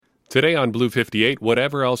Today on Blue 58,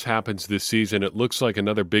 whatever else happens this season, it looks like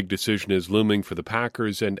another big decision is looming for the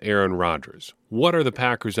Packers and Aaron Rodgers. What are the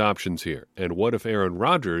Packers' options here? And what if Aaron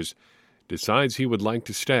Rodgers decides he would like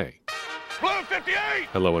to stay? Blue 58!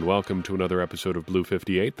 Hello and welcome to another episode of Blue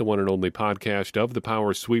 58, the one and only podcast of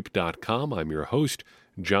thepowersweep.com. I'm your host,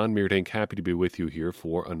 John Meerdink. Happy to be with you here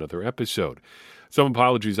for another episode. Some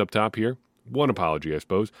apologies up top here. One apology, I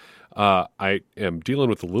suppose. I am dealing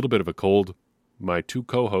with a little bit of a cold. My two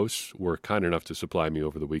co-hosts were kind enough to supply me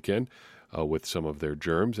over the weekend with some of their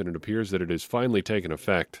germs, and it appears that it has finally taken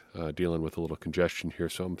effect, dealing with a little congestion here,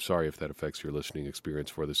 so I'm sorry if that affects your listening experience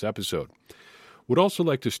for this episode. Would also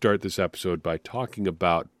like to start this episode by talking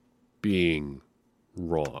about being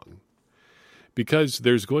wrong, because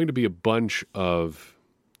there's going to be a bunch of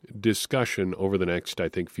discussion over the next, I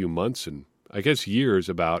think, few months and I guess years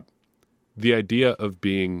about the idea of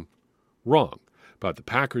being wrong. About the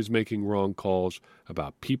Packers making wrong calls,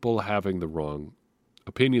 about people having the wrong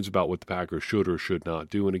opinions about what the Packers should or should not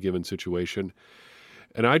do in a given situation.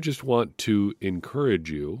 And I just want to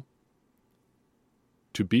encourage you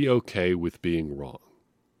to be okay with being wrong.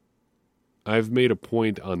 I've made a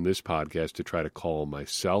point on this podcast to try to call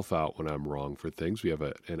myself out when I'm wrong for things. We have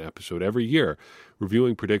an episode every year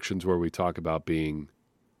reviewing predictions where we talk about being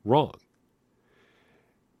wrong.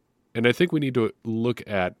 And I think we need to look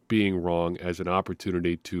at being wrong as an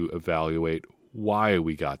opportunity to evaluate why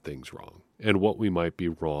we got things wrong and what we might be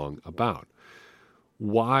wrong about.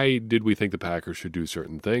 Why did we think the Packers should do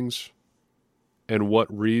certain things? And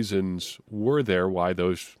what reasons were there why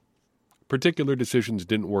those particular decisions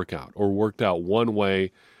didn't work out or worked out one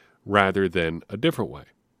way rather than a different way?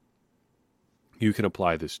 You can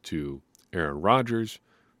apply this to Aaron Rodgers,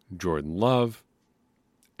 Jordan Love,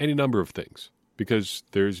 any number of things, because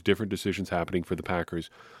there's different decisions happening for the Packers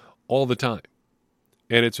all the time.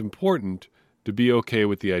 And it's important to be okay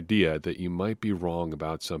with the idea that you might be wrong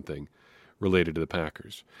about something related to the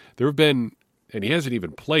Packers. There have been, and he hasn't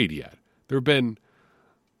even played yet, there have been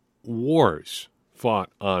wars fought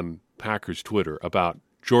on Packers Twitter about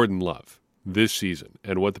Jordan Love this season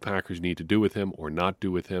and what the Packers need to do with him or not do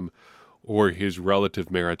with him or his relative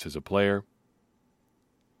merits as a player.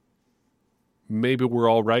 Maybe we're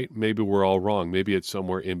all right, maybe we're all wrong, maybe it's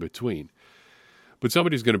somewhere in between. But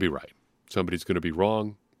somebody's going to be right, somebody's going to be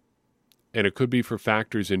wrong, and it could be for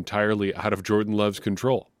factors entirely out of Jordan Love's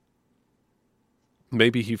control.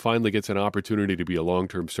 Maybe he finally gets an opportunity to be a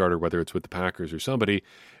long-term starter, whether it's with the Packers or somebody,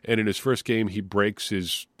 and in his first game he breaks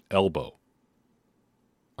his elbow.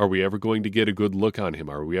 Are we ever going to get a good look on him?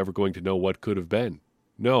 Are we ever going to know what could have been?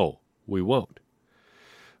 No, we won't.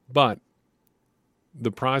 But the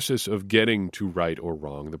process of getting to right or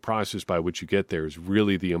wrong, the process by which you get there is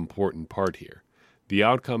really the important part here. The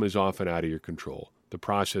outcome is often out of your control. The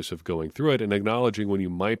process of going through it and acknowledging when you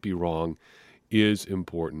might be wrong is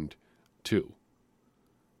important too.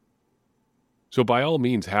 So by all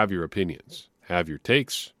means, have your opinions, have your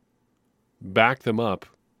takes, back them up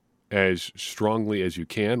as strongly as you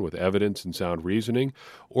can with evidence and sound reasoning,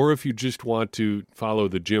 or if you just want to follow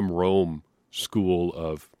the Jim Rome school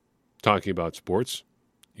of talking about sports,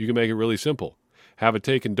 you can make it really simple. Have a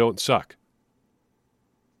take and don't suck.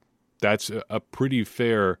 That's a pretty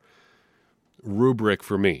fair rubric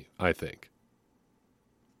for me, I think.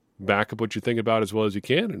 Back up what you think about as well as you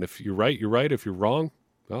can, and if you're right, you're right. If you're wrong,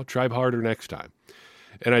 well, try harder next time.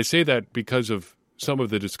 And I say that because of some of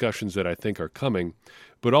the discussions that I think are coming,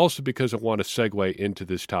 but also because I want to segue into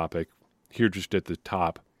this topic here just at the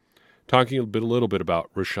top, talking a little bit about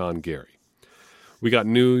Rashan Gary. We got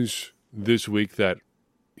news this week that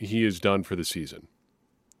he is done for the season.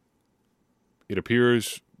 It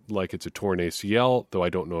appears like it's a torn ACL, though I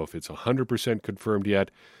don't know if it's 100% confirmed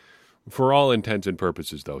yet. For all intents and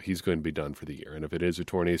purposes, though, he's going to be done for the year. And if it is a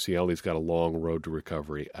torn ACL, he's got a long road to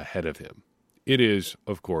recovery ahead of him. It is,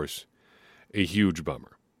 of course, a huge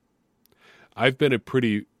bummer. I've been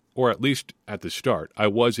or at least at the start, I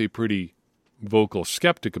was a pretty vocal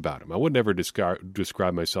skeptic about him. I would never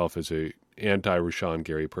describe myself as a anti-Rashan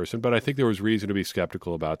Gary person, but I think there was reason to be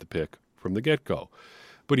skeptical about the pick from the get-go.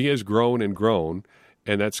 But he has grown and grown,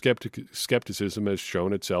 and that skepticism has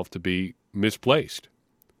shown itself to be misplaced.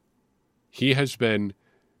 He has been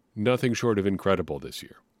nothing short of incredible this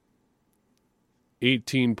year.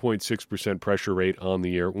 18.6% pressure rate on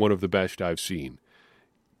the year, one of the best I've seen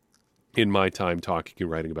in my time talking and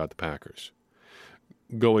writing about the Packers.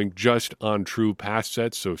 Going just on true pass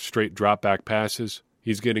sets, so straight drop-back passes,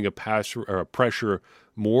 he's getting a pressure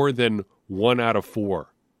more than 1 out of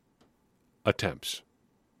 4 attempts.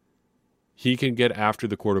 He can get after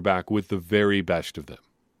the quarterback with the very best of them.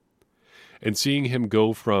 And seeing him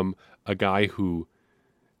go from a guy who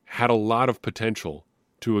had a lot of potential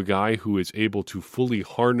to a guy who is able to fully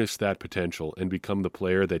harness that potential and become the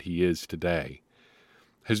player that he is today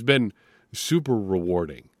has been super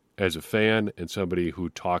rewarding as a fan and somebody who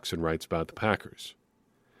talks and writes about the Packers.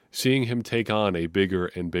 Seeing him take on a bigger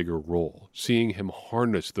and bigger role, seeing him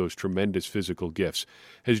harness those tremendous physical gifts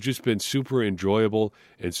has just been super enjoyable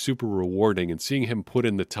and super rewarding, and seeing him put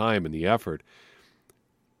in the time and the effort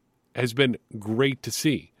has been great to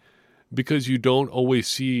see, because you don't always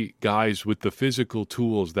see guys with the physical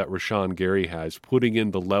tools that Rashan Gary has putting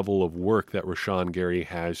in the level of work that Rashan Gary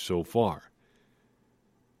has so far.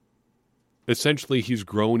 Essentially, he's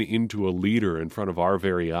grown into a leader in front of our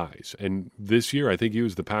very eyes. And this year, I think he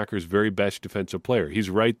was the Packers' very best defensive player. He's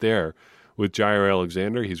right there with Jair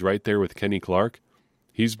Alexander. He's right there with Kenny Clark.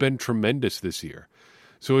 He's been tremendous this year.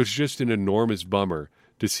 So it's just an enormous bummer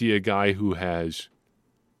to see a guy who has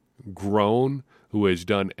grown, who has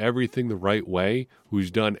done everything the right way,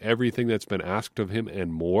 who's done everything that's been asked of him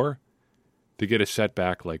and more, to get a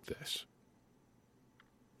setback like this.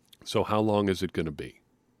 So how long is it going to be?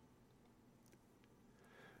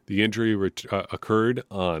 The injury occurred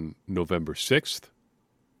on November 6th.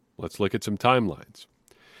 Let's look at some timelines.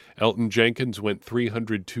 Elgton Jenkins went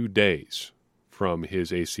 302 days from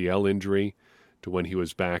his ACL injury to when he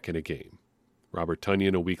was back in a game. Robert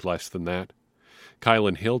Tonyan a week less than that.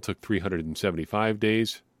 Kylan Hill took 375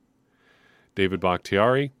 days. David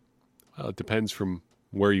Bakhtiari, well, it depends from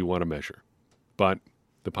where you want to measure. But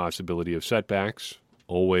the possibility of setbacks,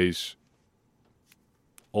 always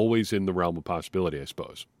in the realm of possibility, I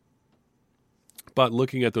suppose. But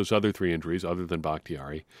looking at those other three injuries, other than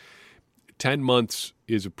Bakhtiari, 10 months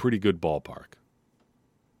is a pretty good ballpark.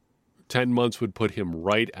 10 months would put him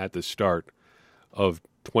right at the start of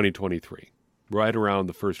 2023, right around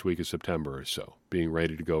the first week of September or so, being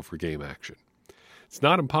ready to go for game action. It's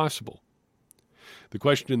not impossible. The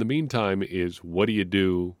question in the meantime is, what do you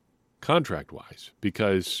do contract-wise?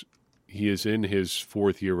 Because he is in his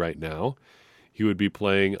fourth year right now. He would be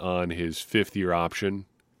playing on his fifth-year option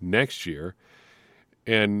next year.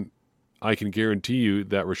 And I can guarantee you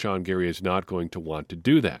that Rashan Gary is not going to want to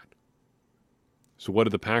do that. So what do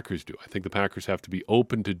the Packers do? I think the Packers have to be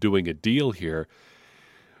open to doing a deal here.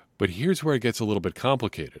 But here's where it gets a little bit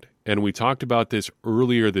complicated. And we talked about this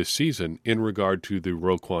earlier this season in regard to the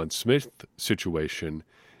Roquan Smith situation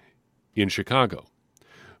in Chicago.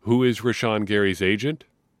 Who is Rashan Gary's agent?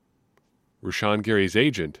 Rashan Gary's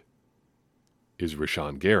agent is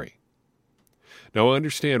Rashan Gary. Now, I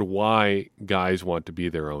understand why guys want to be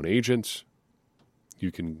their own agents.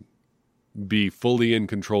 You can be fully in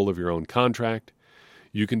control of your own contract.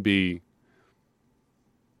 You can be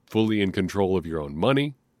fully in control of your own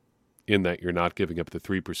money, in that you're not giving up the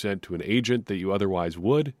 3% to an agent that you otherwise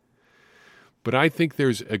would. But I think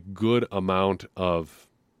there's a good amount of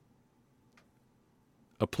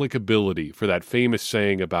applicability for that famous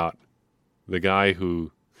saying about the guy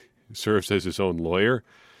who serves as his own lawyer,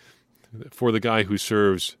 for the guy who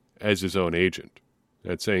serves as his own agent.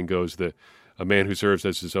 That saying goes that a man who serves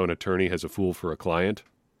as his own attorney has a fool for a client.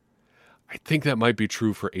 I think that might be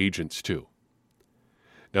true for agents too.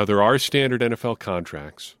 Now, there are standard NFL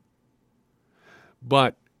contracts,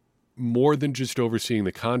 but more than just overseeing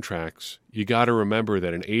the contracts, you got to remember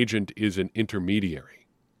that an agent is an intermediary.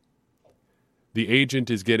 The agent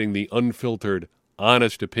is getting the unfiltered,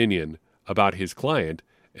 honest opinion about his client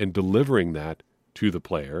and delivering that to the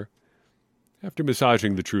player after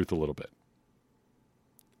massaging the truth a little bit.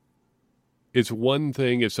 It's one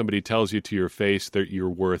thing if somebody tells you to your face that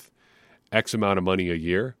you're worth X amount of money a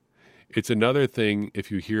year. It's another thing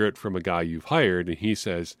if you hear it from a guy you've hired and he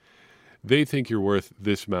says, they think you're worth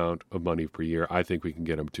this amount of money per year. I think we can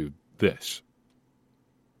get them to this.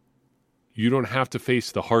 You don't have to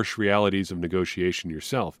face the harsh realities of negotiation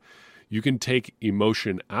yourself. You can take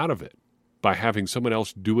emotion out of it by having someone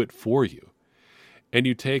else do it for you. And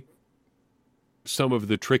you take some of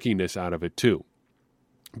the trickiness out of it too.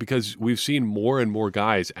 Because we've seen more and more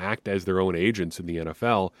guys act as their own agents in the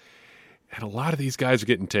NFL, and a lot of these guys are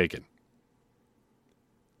getting taken.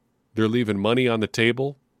 They're leaving money on the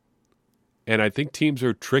table, and I think teams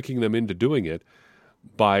are tricking them into doing it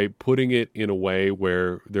by putting it in a way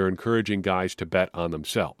where they're encouraging guys to bet on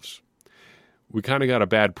themselves. We kind of got a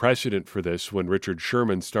bad precedent for this when Richard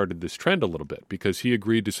Sherman started this trend a little bit, because he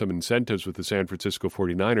agreed to some incentives with the San Francisco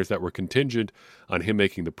 49ers that were contingent on him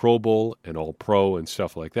making the Pro Bowl and All-Pro and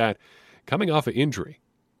stuff like that, coming off of injury.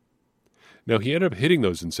 Now, he ended up hitting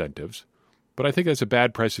those incentives, but I think that's a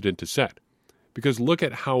bad precedent to set, Because look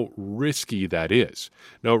at how risky that is.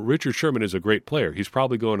 Now, Richard Sherman is a great player. He's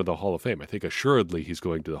probably going to the Hall of Fame. I think assuredly he's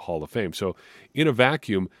going to the Hall of Fame. So in a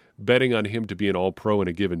vacuum, betting on him to be an all-pro in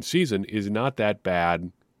a given season is not that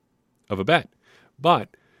bad of a bet.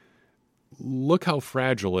 But look how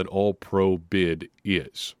fragile an all-pro bid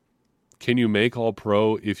is. Can you make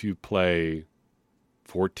all-pro if you play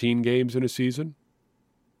 14 games in a season?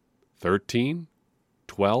 13?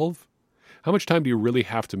 12? How much time do you really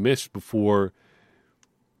have to miss before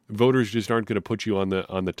voters just aren't going to put you on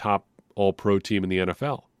the top all-pro team in the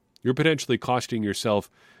NFL? You're potentially costing yourself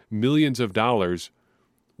millions of dollars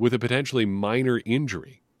with a potentially minor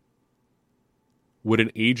injury. Would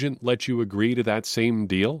an agent let you agree to that same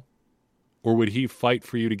deal? Or would he fight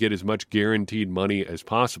for you to get as much guaranteed money as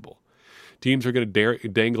possible? Teams are going to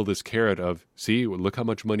dangle this carrot of, see, look how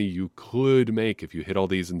much money you could make if you hit all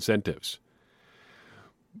these incentives.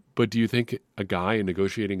 But do you think a guy in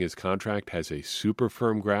negotiating his contract has a super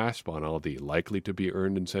firm grasp on all the likely to be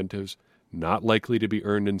earned incentives, not likely to be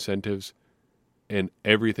earned incentives, and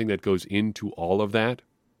everything that goes into all of that?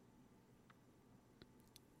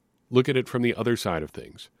 Look at it from the other side of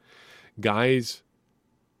things.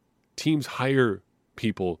 Teams hire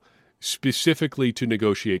people specifically to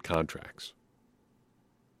negotiate contracts.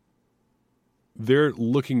 They're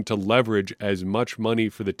looking to leverage as much money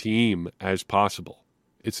for the team as possible.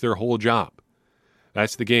 It's their whole job.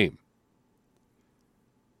 That's the game.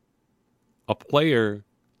 A player,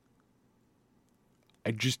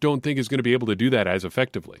 I just don't think is going to be able to do that as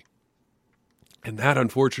effectively. And that,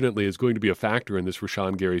 unfortunately, is going to be a factor in this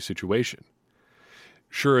Rashawn Gary situation.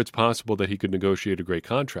 Sure, it's possible that he could negotiate a great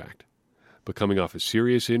contract, but coming off a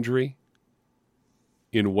serious injury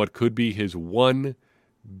in what could be his one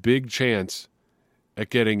big chance at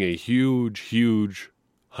getting a huge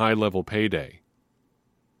high-level payday,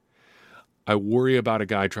 I worry about a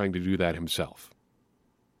guy trying to do that himself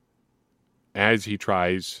as he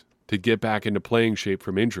tries to get back into playing shape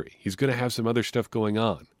from injury. He's going to have some other stuff going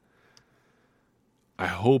on. I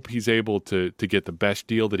hope he's able to get the best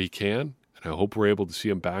deal that he can, and I hope we're able to see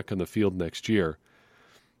him back on the field next year.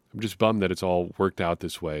 I'm just bummed that it's all worked out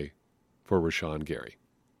this way for Rashawn Gary.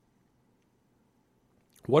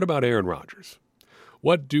 What about Aaron Rodgers?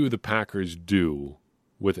 What do the Packers do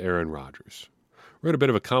with Aaron Rodgers? We're in a bit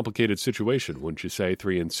of a complicated situation, wouldn't you say?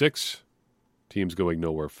 3-6, teams going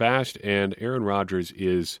nowhere fast, and Aaron Rodgers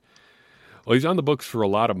he's on the books for a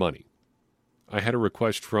lot of money. I had a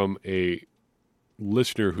request from a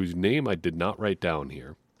listener whose name I did not write down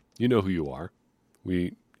here. You know who you are.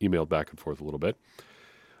 We emailed back and forth a little bit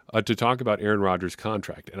to talk about Aaron Rodgers'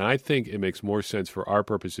 contract. And I think it makes more sense for our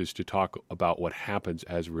purposes to talk about what happens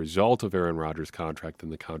as a result of Aaron Rodgers' contract than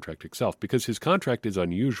the contract itself, because his contract is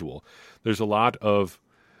unusual. There's a lot of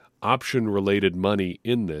option-related money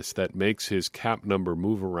in this that makes his cap number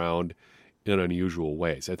move around in unusual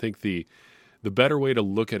ways. I think the better way to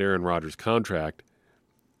look at Aaron Rodgers' contract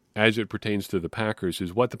as it pertains to the Packers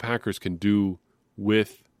is what the Packers can do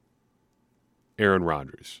with Aaron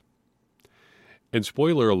Rodgers. And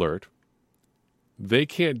spoiler alert, they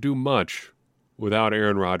can't do much without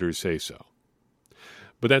Aaron Rodgers' say-so.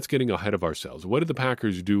 But that's getting ahead of ourselves. What did the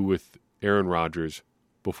Packers do with Aaron Rodgers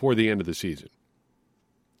before the end of the season?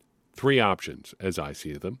 3 options, as I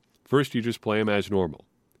see them. First, you just play him as normal.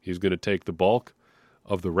 He's going to take the bulk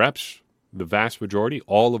of the reps, the vast majority,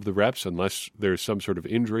 all of the reps, unless there's some sort of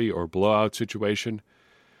injury or blowout situation.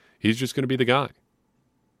 He's just going to be the guy.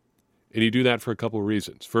 And you do that for a couple of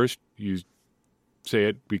reasons. First, you say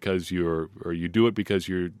it because you do it because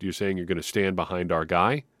you're saying you're going to stand behind our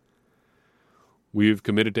guy. We've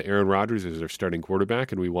committed to Aaron Rodgers as our starting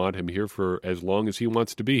quarterback, and we want him here for as long as he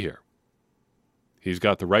wants to be here. He's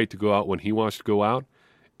got the right to go out when he wants to go out,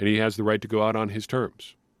 and he has the right to go out on his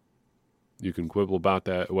terms. You can quibble about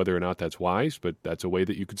that, whether or not that's wise, but that's a way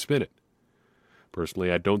that you could spin it.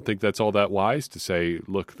 Personally, I don't think that's all that wise to say,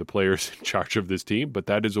 look, the player's in charge of this team, but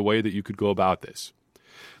that is a way that you could go about this.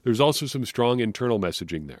 There's also some strong internal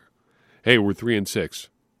messaging there. Hey, we're 3-6.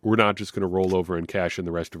 We're not just going to roll over and cash in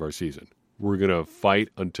the rest of our season. We're going to fight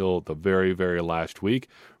until the very, very last week.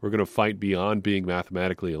 We're going to fight beyond being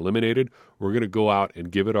mathematically eliminated. We're going to go out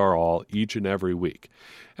and give it our all each and every week.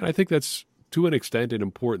 And I think that's, to an extent, an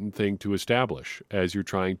important thing to establish as you're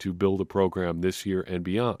trying to build a program this year and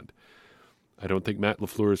beyond. I don't think Matt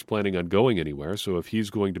LaFleur is planning on going anywhere, so if he's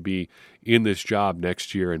going to be in this job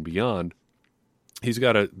next year and beyond, he's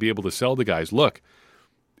got to be able to sell the guys, look,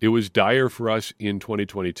 it was dire for us in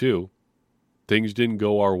 2022. Things didn't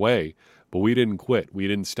go our way, but we didn't quit. We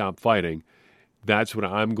didn't stop fighting. That's what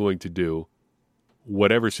I'm going to do,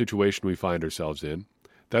 whatever situation we find ourselves in.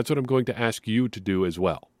 That's what I'm going to ask you to do as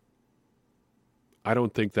well. I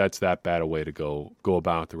don't think that's that bad a way to go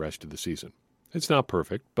about the rest of the season. It's not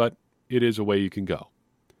perfect, but it is a way you can go.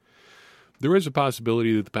 There is a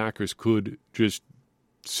possibility that the Packers could just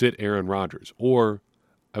sit Aaron Rodgers, or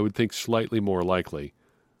I would think slightly more likely,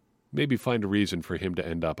 maybe find a reason for him to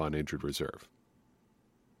end up on injured reserve.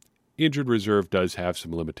 Injured reserve does have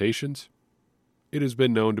some limitations. It has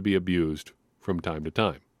been known to be abused from time to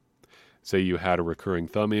time. Say you had a recurring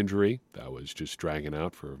thumb injury that was just dragging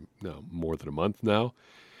out for more than a month now,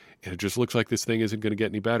 and it just looks like this thing isn't going to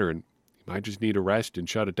get any better, and you might just need a rest and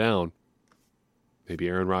shut it down. Maybe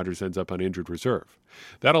Aaron Rodgers ends up on injured reserve.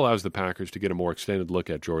 That allows the Packers to get a more extended look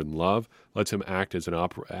at Jordan Love, lets him act as an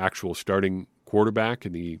actual starting quarterback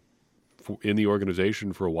in the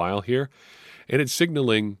organization for a while here, and it's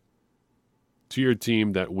signaling to your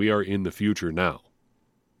team that we are in the future now.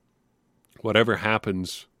 Whatever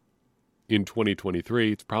happens in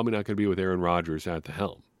 2023, it's probably not going to be with Aaron Rodgers at the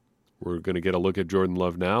helm. We're going to get a look at Jordan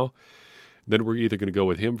Love now, then we're either going to go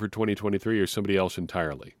with him for 2023 or somebody else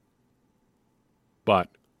entirely. But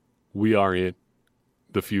we are in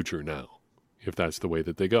the future now, if that's the way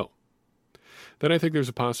that they go. Then I think there's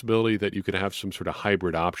a possibility that you could have some sort of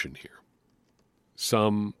hybrid option here.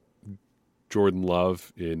 Some Jordan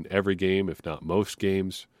Love in every game, if not most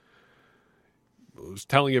games. I was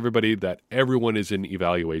telling everybody that everyone is in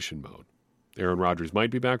evaluation mode. Aaron Rodgers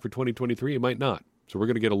might be back for 2023, he might not. So we're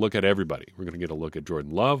going to get a look at everybody. We're going to get a look at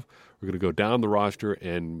Jordan Love. We're going to go down the roster,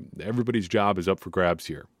 and everybody's job is up for grabs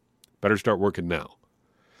here. Better start working now.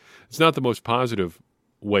 It's not the most positive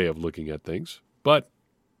way of looking at things, but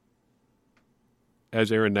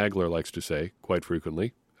as Aaron Nagler likes to say quite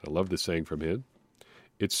frequently, I love this saying from him,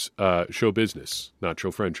 it's show business, not show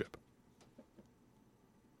friendship.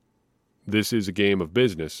 This is a game of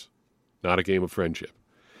business, not a game of friendship.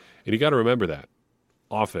 And you got to remember that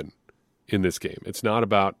often in this game. It's not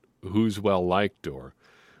about who's well-liked or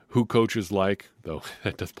who coaches like, though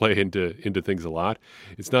that does play into things a lot.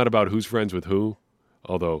 It's not about who's friends with who,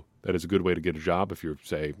 although that is a good way to get a job if you're,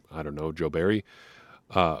 say, I don't know, Joe Barry.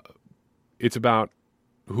 It's about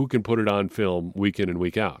who can put it on film week in and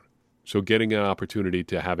week out. So getting an opportunity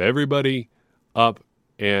to have everybody up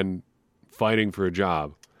and fighting for a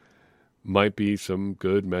job might be some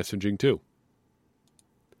good messaging too.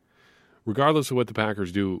 Regardless of what the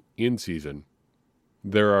Packers do in season,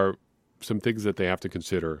 there are some things that they have to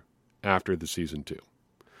consider after the season too.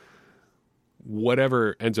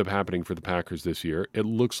 Whatever ends up happening for the Packers this year, it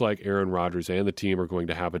looks like Aaron Rodgers and the team are going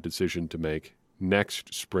to have a decision to make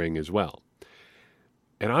next spring as well.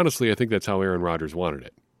 And honestly, I think that's how Aaron Rodgers wanted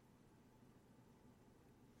it.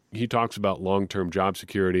 He talks about long-term job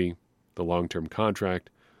security, the long-term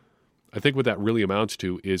contract. I think what that really amounts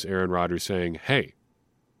to is Aaron Rodgers saying, hey,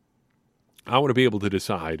 I want to be able to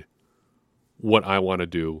decide what I want to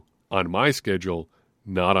do on my schedule,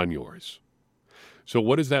 not on yours. So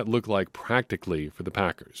what does that look like practically for the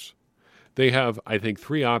Packers? They have, I think,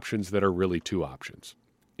 three options that are really two options.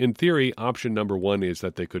 In theory, option number one is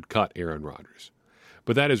that they could cut Aaron Rodgers.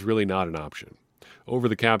 But that is really not an option.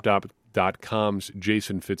 OverTheCap.com's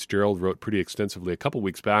Jason Fitzgerald wrote pretty extensively a couple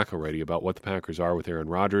weeks back already about what the Packers are with Aaron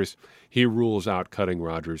Rodgers. He rules out cutting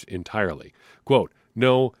Rodgers entirely. Quote,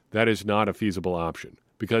 no, that is not a feasible option.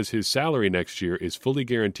 Because his salary next year is fully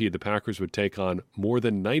guaranteed, the Packers would take on more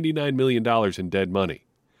than $99 million in dead money.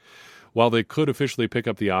 While they could officially pick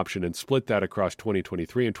up the option and split that across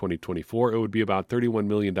 2023 and 2024, it would be about $31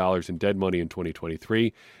 million in dead money in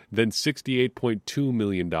 2023, then $68.2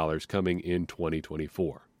 million coming in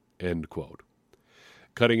 2024. End quote.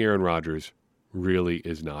 Cutting Aaron Rodgers really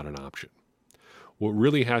is not an option. What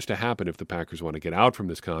really has to happen if the Packers want to get out from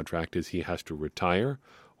this contract is he has to retire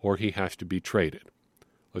or he has to be traded.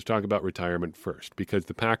 Let's talk about retirement first, because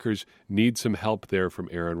the Packers need some help there from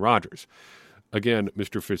Aaron Rodgers. Again,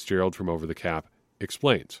 Mr. Fitzgerald from Over the Cap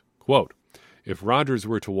explains, quote, if Rodgers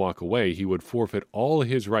were to walk away, he would forfeit all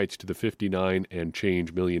his rights to the $59 and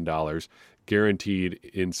change million guaranteed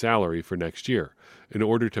in salary for next year. In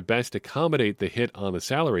order to best accommodate the hit on the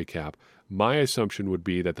salary cap, my assumption would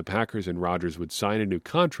be that the Packers and Rodgers would sign a new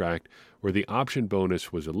contract where the option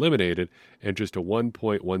bonus was eliminated and just a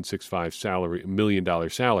 $1.165 million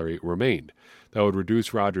salary remained. That would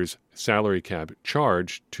reduce Rodgers' salary cap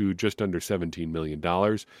charge to just under $17 million,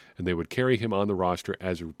 and they would carry him on the roster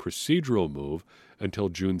as a procedural move until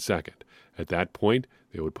June 2nd. At that point,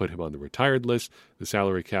 they would put him on the retired list. The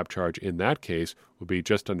salary cap charge in that case would be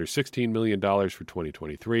just under $16 million for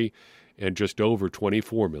 2023 and just over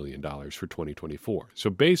 $24 million for 2024. So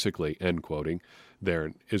basically, end quoting,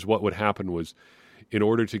 there is what would happen was in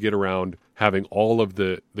order to get around having all of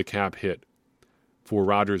the cap hit for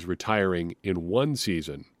Rodgers retiring in one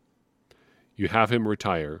season, You have him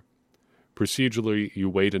retire. Procedurally,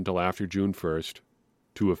 you wait until after June 1st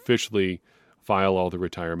to officially file all the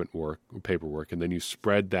retirement paperwork, and then you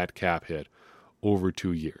spread that cap hit over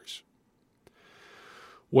 2 years.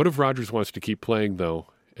 What if Rodgers wants to keep playing, though,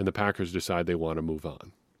 and the Packers decide they want to move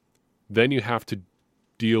on? Then you have to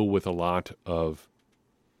deal with a lot of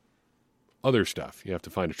other stuff. You have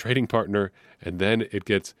to find a trading partner, and then it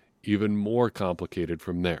gets even more complicated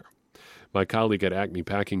from there. My colleague at Acme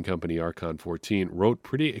Packing Company, Archon 14, wrote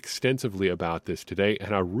pretty extensively about this today,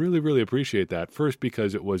 and I really, really appreciate that. First,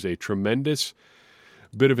 because it was a tremendous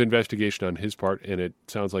bit of investigation on his part, and it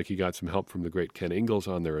sounds like he got some help from the great Ken Ingalls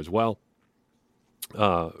on there as well,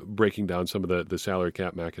 breaking down some of the salary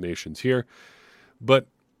cap machinations here. But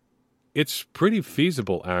it's pretty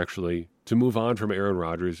feasible, actually, to move on from Aaron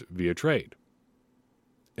Rodgers via trade.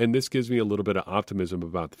 And this gives me a little bit of optimism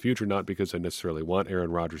about the future, not because I necessarily want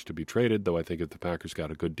Aaron Rodgers to be traded, though I think if the Packers got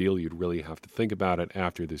a good deal, you'd really have to think about it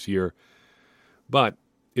after this year. But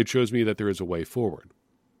it shows me that there is a way forward.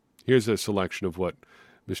 Here's a selection of what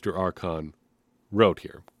Mr. Archon wrote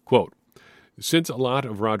here. Quote, since a lot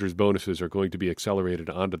of Rodgers' bonuses are going to be accelerated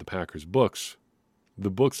onto the Packers' books, the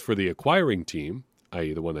books for the acquiring team,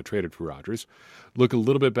 i.e. the one that traded for Rodgers, look a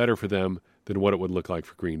little bit better for them than what it would look like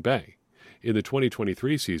for Green Bay. In the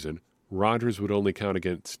 2023 season, Rodgers would only count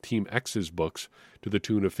against Team X's books to the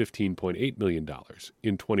tune of $15.8 million.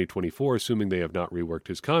 In 2024, assuming they have not reworked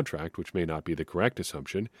his contract, which may not be the correct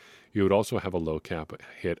assumption, he would also have a low cap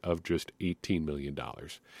hit of just $18 million.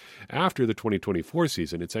 After the 2024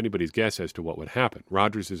 season, it's anybody's guess as to what would happen.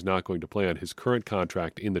 Rodgers is not going to play on his current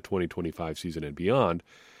contract in the 2025 season and beyond.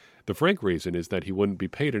 The frank reason is that he wouldn't be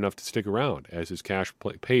paid enough to stick around, as his cash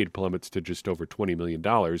paid plummets to just over $20 million,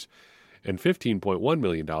 and $15.1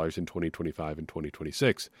 million in 2025 and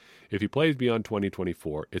 2026. If he plays beyond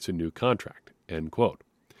 2024, it's a new contract, end quote.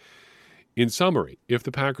 In summary, if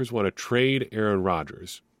the Packers want to trade Aaron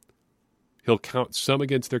Rodgers, he'll count some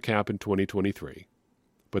against their cap in 2023,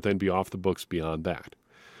 but then be off the books beyond that.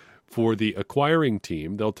 For the acquiring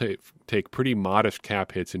team, they'll take pretty modest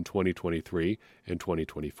cap hits in 2023 and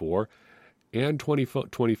 2024, and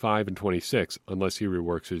 2025 and 26, unless he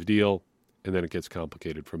reworks his deal, and then it gets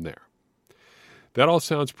complicated from there. That all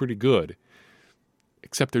sounds pretty good,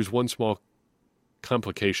 except there's one small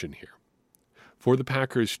complication here. For the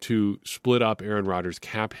Packers to split up Aaron Rodgers'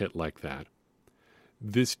 cap hit like that,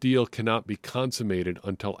 this deal cannot be consummated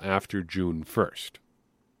until after June 1st,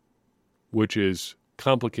 which is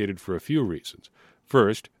complicated for a few reasons.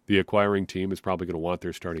 First, the acquiring team is probably going to want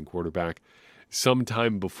their starting quarterback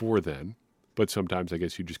sometime before then, but sometimes I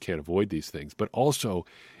guess you just can't avoid these things. But also,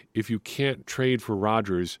 if you can't trade for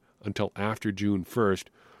Rodgers until after June 1st,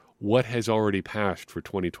 what has already passed for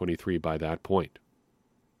 2023 by that point?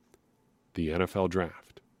 The NFL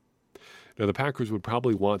draft. Now, the Packers would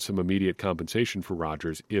probably want some immediate compensation for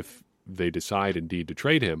Rodgers if they decide indeed to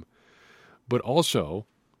trade him, but also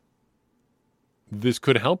this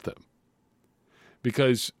could help them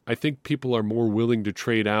because I think people are more willing to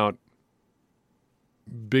trade out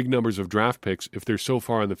big numbers of draft picks if they're so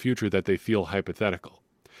far in the future that they feel hypothetical.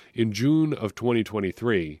 In June of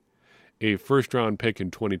 2023, a first-round pick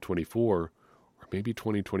in 2024, or maybe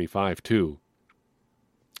 2025 too,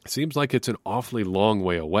 seems like it's an awfully long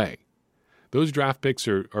way away. Those draft picks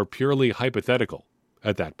are purely hypothetical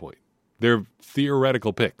at that point. They're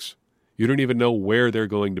theoretical picks. You don't even know where they're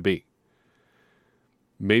going to be.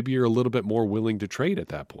 Maybe you're a little bit more willing to trade at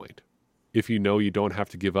that point if you know you don't have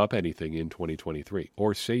to give up anything in 2023.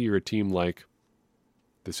 Or say you're a team like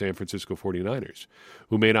the San Francisco 49ers,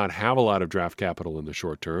 who may not have a lot of draft capital in the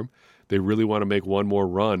short term. They really want to make one more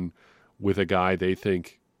run with a guy they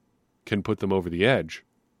think can put them over the edge.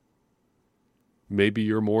 Maybe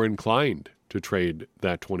you're more inclined to trade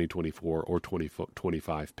that 2024 or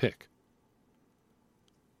 2025 pick.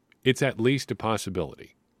 It's at least a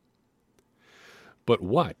possibility. But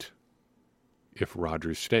what if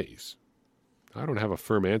Rodgers stays? I don't have a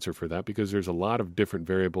firm answer for that because there's a lot of different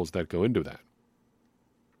variables that go into that.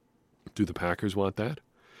 Do the Packers want that?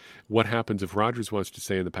 What happens if Rodgers wants to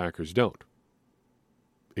stay and the Packers don't?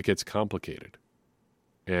 It gets complicated.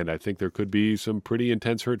 And I think there could be some pretty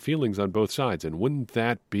intense hurt feelings on both sides. And wouldn't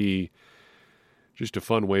that be just a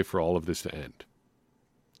fun way for all of this to end?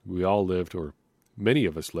 We all lived, or many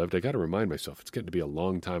of us lived. I got to remind myself, it's getting to be a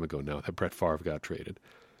long time ago now that Brett Favre got traded.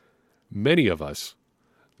 Many of us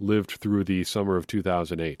lived through the summer of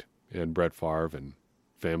 2008 and Brett Favre and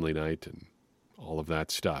Family Night and all of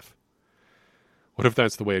that stuff. What if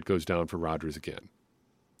that's the way it goes down for Rodgers again?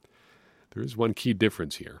 There is one key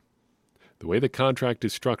difference here. The way the contract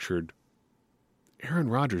is structured, Aaron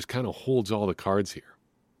Rodgers kind of holds all the cards here.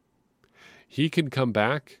 he can come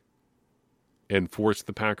back and force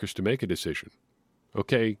the Packers to make a decision.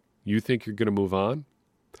 Okay, you think you're going to move on?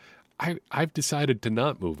 I've decided to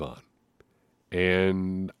not move on.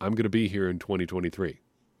 And I'm going to be here in 2023.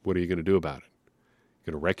 What are you going to do about it?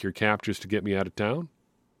 Going to wreck your cap just to get me out of town?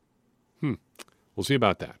 We'll see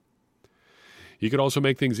about that. He could also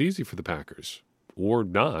make things easy for the Packers, or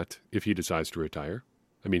not if he decides to retire.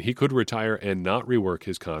 I mean, he could retire and not rework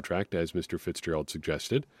his contract, as Mr. Fitzgerald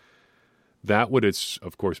suggested. That would,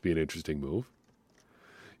 of course, be an interesting move.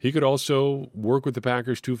 He could also work with the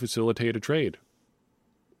Packers to facilitate a trade,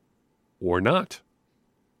 or not.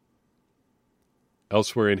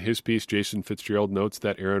 Elsewhere in his piece, Jason Fitzgerald notes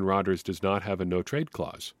that Aaron Rodgers does not have a no-trade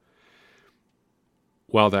clause.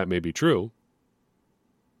 While that may be true,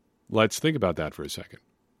 let's think about that for a second.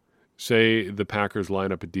 Say the Packers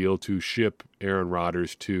line up a deal to ship Aaron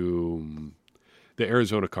Rodgers to the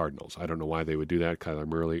Arizona Cardinals. I don't know why they would do that.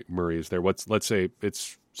 Kyler Murray is there. Let's say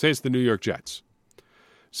it's the New York Jets.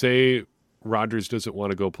 Say Rodgers doesn't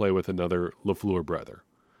want to go play with another LaFleur brother,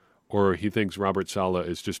 or he thinks Robert Saleh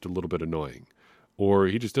is just a little bit annoying, or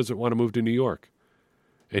he just doesn't want to move to New York.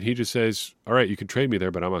 And he just says, all right, you can trade me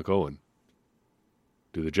there, but I'm not going.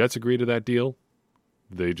 Do the Jets agree to that deal?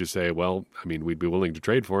 They just say, well, I mean, we'd be willing to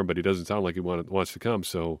trade for him, but he doesn't sound like he wants to come,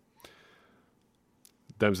 so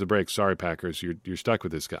them's the break. Sorry, Packers, you're stuck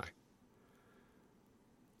with this guy.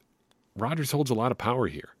 Rodgers holds a lot of power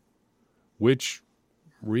here, which,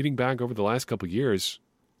 reading back over the last couple of years,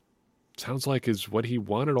 sounds like is what he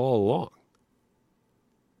wanted all along.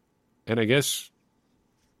 And I guess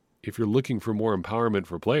if you're looking for more empowerment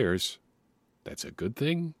for players, that's a good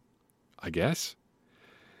thing, I guess.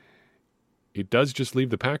 It does just leave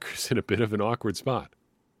the Packers in a bit of an awkward spot.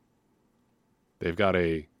 They've got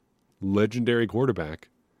a legendary quarterback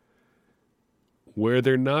where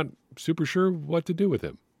they're not super sure what to do with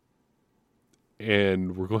him.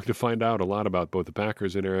 And we're going to find out a lot about both the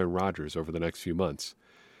Packers and Aaron Rodgers over the next few months.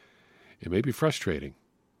 It may be frustrating.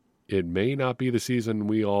 It may not be the season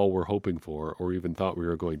we all were hoping for or even thought we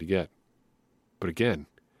were going to get. But again,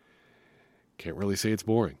 can't really say it's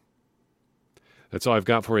boring. That's all I've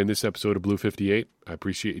got for you in this episode of Blue 58. I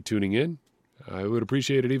appreciate you tuning in. I would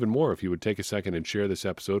appreciate it even more if you would take a second and share this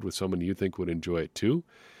episode with someone you think would enjoy it too.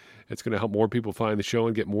 It's going to help more people find the show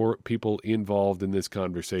and get more people involved in this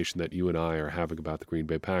conversation that you and I are having about the Green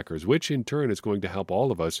Bay Packers, which in turn is going to help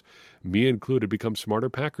all of us, me included, become smarter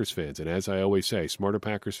Packers fans. And as I always say, smarter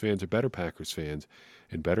Packers fans are better Packers fans,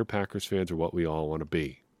 and better Packers fans are what we all want to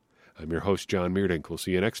be. I'm your host, John Meerdink. We'll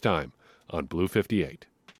see you next time on Blue 58.